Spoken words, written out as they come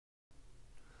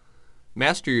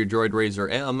Master your Droid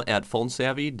Razr M at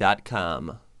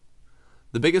phonesavvy.com.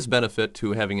 The biggest benefit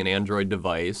to having an Android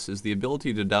device is the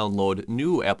ability to download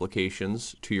new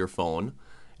applications to your phone,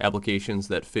 applications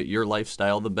that fit your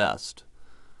lifestyle the best.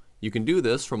 You can do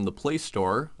this from the Play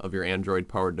Store of your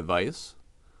Android-powered device.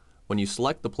 When you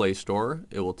select the Play Store,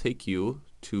 it will take you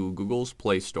to Google's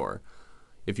Play Store.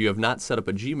 If you have not set up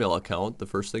a Gmail account, the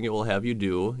first thing it will have you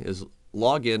do is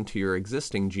log into your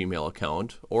existing Gmail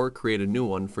account or create a new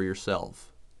one for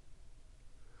yourself.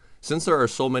 Since there are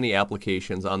so many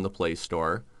applications on the Play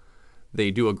Store,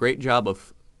 they do a great job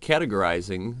of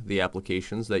categorizing the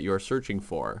applications that you are searching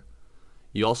for.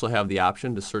 You also have the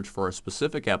option to search for a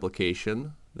specific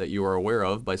application that you are aware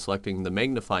of by selecting the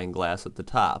magnifying glass at the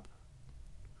top.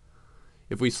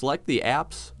 If we select the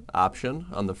Apps option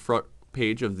on the front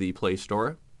page of the Play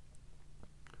Store,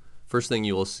 first thing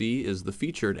you will see is the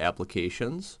featured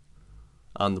applications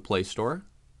on the Play Store.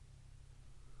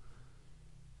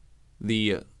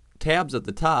 The tabs at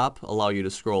the top allow you to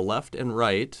scroll left and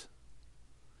right.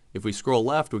 If we scroll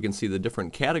left, we can see the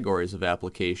different categories of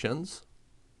applications.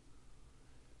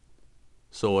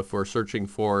 So if we're searching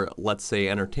for, let's say,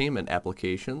 entertainment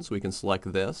applications, we can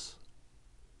select this.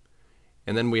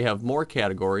 And then we have more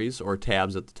categories or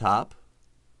tabs at the top.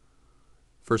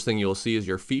 First thing you'll see is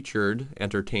your featured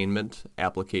entertainment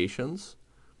applications.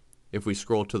 If we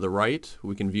scroll to the right,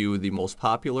 we can view the most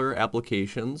popular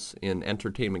applications in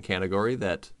entertainment category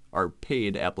that are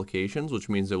paid applications, which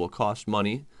means they will cost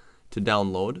money to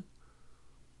download.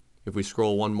 If we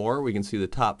scroll one more, we can see the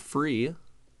top free,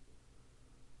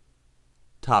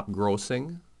 top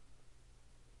grossing,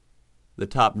 the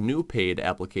top new paid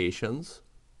applications,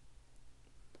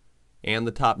 and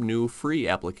the top new free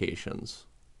applications.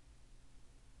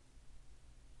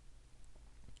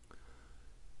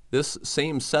 This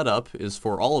same setup is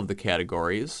for all of the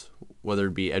categories, whether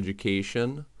it be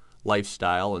education,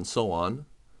 lifestyle, and so on.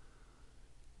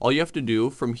 All you have to do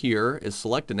from here is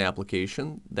select an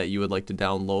application that you would like to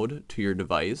download to your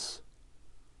device.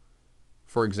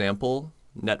 For example,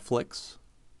 Netflix.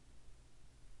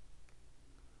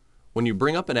 When you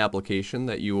bring up an application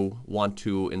that you want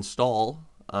to install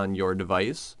on your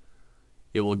device,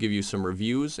 it will give you some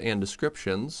reviews and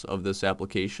descriptions of this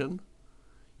application.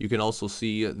 You can also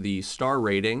see the star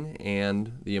rating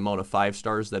and the amount of 5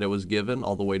 stars that it was given,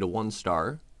 all the way to 1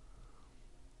 star.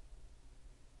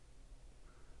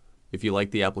 If you like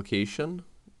the application,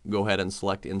 go ahead and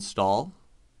select Install,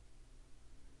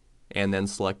 and then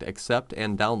select Accept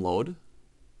and Download.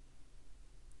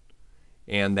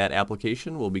 And that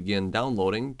application will begin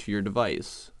downloading to your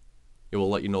device. It will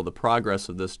let you know the progress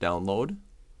of this download.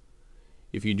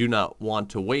 If you do not want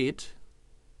to wait,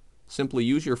 simply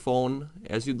use your phone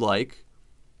as you'd like,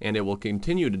 and it will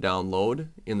continue to download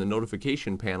in the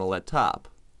notification panel at top.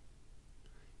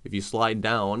 If you slide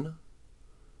down,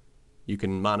 you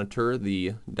can monitor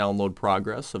the download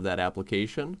progress of that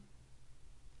application.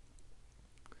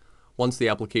 Once the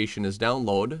application is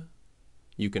downloaded,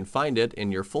 you can find it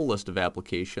in your full list of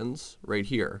applications right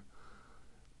here.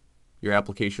 Your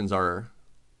applications are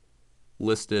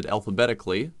listed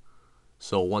alphabetically,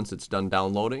 so once it's done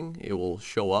downloading, it will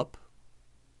show up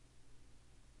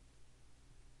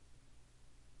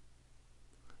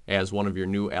as one of your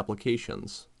new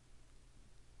applications.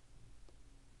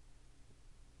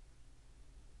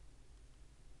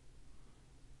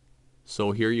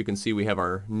 So here you can see we have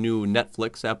our new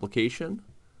Netflix application,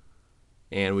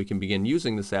 and we can begin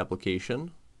using this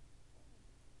application.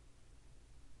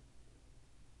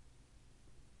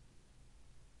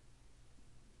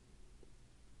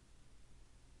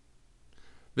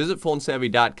 Visit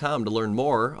phonesavvy.com to learn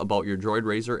more about your Droid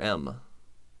Razr M.